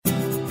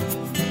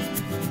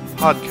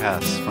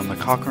Podcasts from the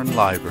Cochrane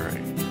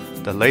Library,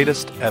 the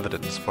latest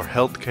evidence for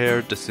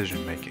healthcare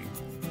decision-making.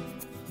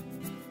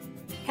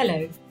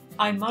 Hello,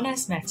 I'm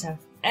Monas Mehta,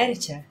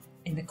 editor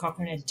in the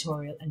Cochrane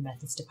Editorial and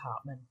Methods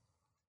Department.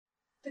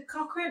 The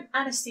Cochrane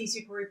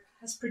Anaesthesia Group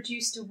has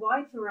produced a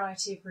wide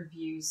variety of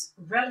reviews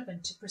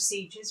relevant to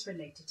procedures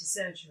related to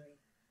surgery.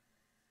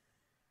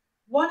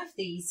 One of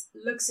these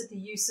looks at the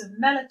use of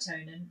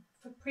melatonin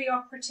for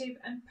preoperative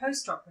and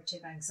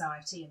postoperative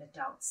anxiety in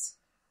adults,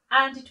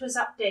 and it was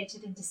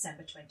updated in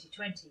December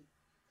 2020.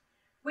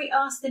 We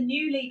asked the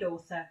new lead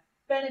author,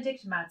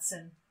 Benedikt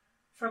Madsen,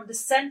 from the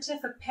Centre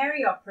for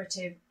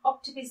Perioperative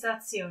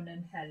Optimization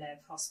in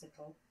Herlev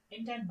Hospital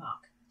in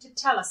Denmark, to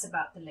tell us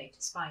about the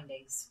latest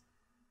findings.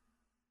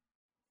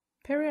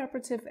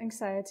 Perioperative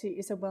anxiety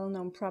is a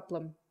well-known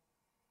problem,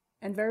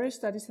 and various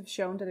studies have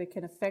shown that it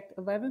can affect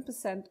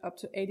 11% up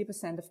to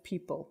 80% of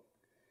people.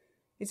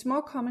 It's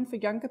more common for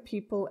younger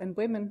people and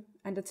women,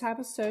 and the type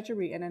of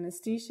surgery and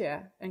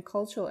anesthesia and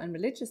cultural and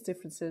religious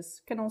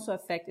differences can also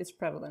affect its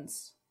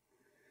prevalence.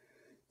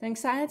 The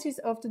anxiety is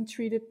often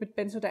treated with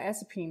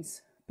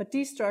benzodiazepines, but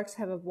these drugs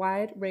have a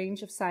wide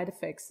range of side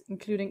effects,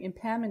 including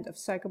impairment of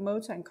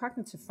psychomotor and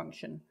cognitive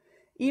function,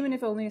 even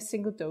if only a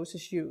single dose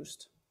is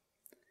used.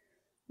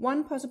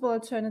 One possible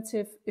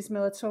alternative is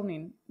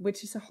melatonin,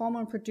 which is a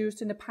hormone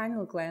produced in the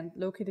pineal gland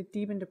located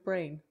deep in the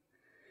brain.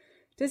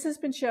 This has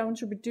been shown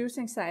to reduce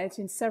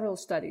anxiety in several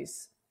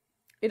studies.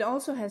 It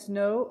also has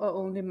no or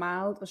only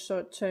mild or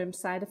short-term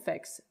side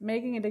effects,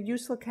 making it a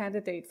useful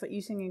candidate for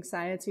easing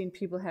anxiety in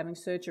people having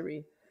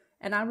surgery,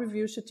 and our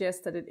review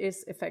suggests that it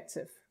is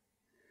effective.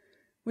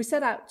 We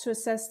set out to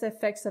assess the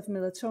effects of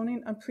melatonin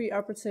on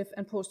preoperative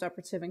and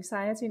postoperative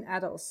anxiety in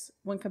adults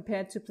when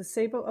compared to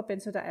placebo or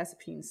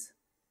benzodiazepines.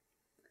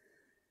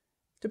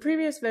 The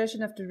previous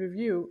version of the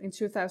review in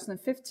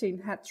 2015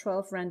 had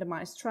 12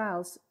 randomized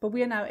trials, but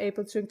we are now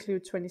able to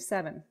include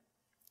 27.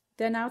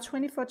 There are now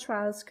 24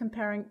 trials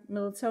comparing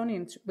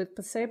melatonin with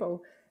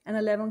placebo, and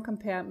 11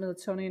 compare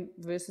melatonin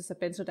versus a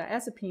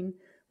benzodiazepine,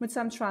 with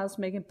some trials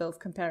making both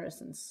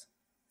comparisons.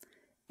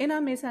 In our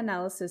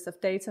meta-analysis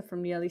of data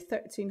from nearly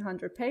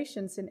 1,300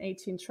 patients in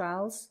 18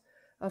 trials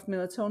of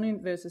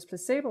melatonin versus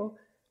placebo,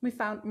 we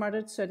found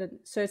moderate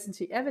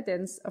certainty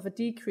evidence of a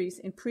decrease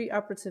in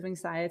preoperative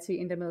anxiety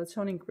in the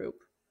melatonin group.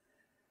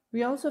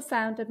 We also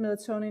found that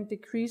melatonin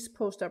decreased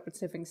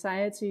postoperative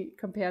anxiety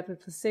compared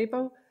with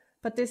placebo,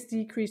 but this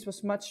decrease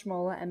was much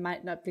smaller and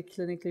might not be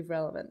clinically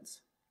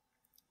relevant.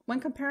 When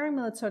comparing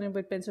melatonin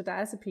with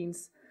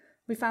benzodiazepines,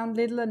 we found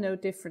little or no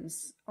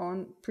difference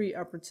on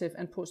preoperative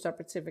and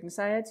postoperative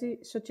anxiety,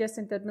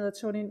 suggesting that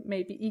melatonin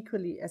may be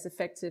equally as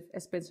effective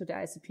as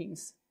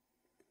benzodiazepines.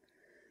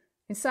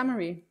 In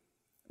summary,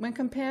 when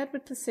compared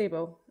with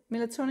placebo,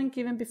 melatonin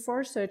given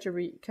before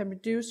surgery can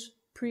reduce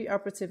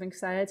preoperative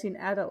anxiety in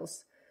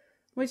adults,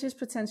 which is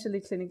potentially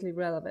clinically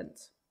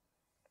relevant.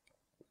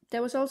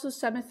 There was also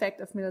some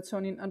effect of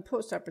melatonin on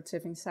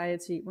postoperative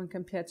anxiety when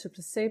compared to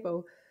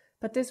placebo,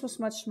 but this was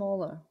much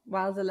smaller,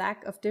 while the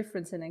lack of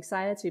difference in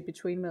anxiety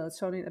between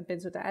melatonin and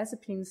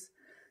benzodiazepines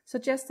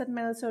suggests that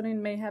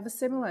melatonin may have a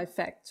similar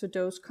effect to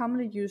those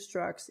commonly used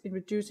drugs in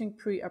reducing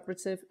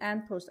preoperative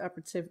and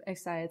postoperative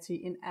anxiety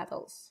in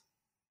adults.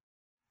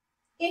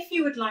 If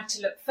you would like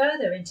to look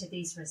further into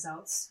these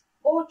results,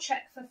 or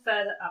check for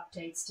further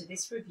updates to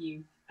this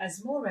review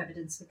as more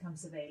evidence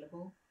becomes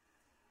available,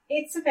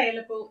 it's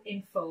available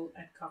in full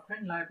at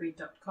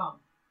cochranelibrary.com.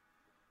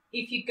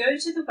 If you go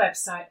to the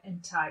website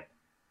and type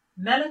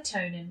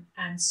melatonin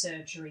and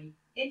surgery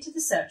into the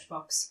search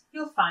box,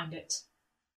 you'll find it.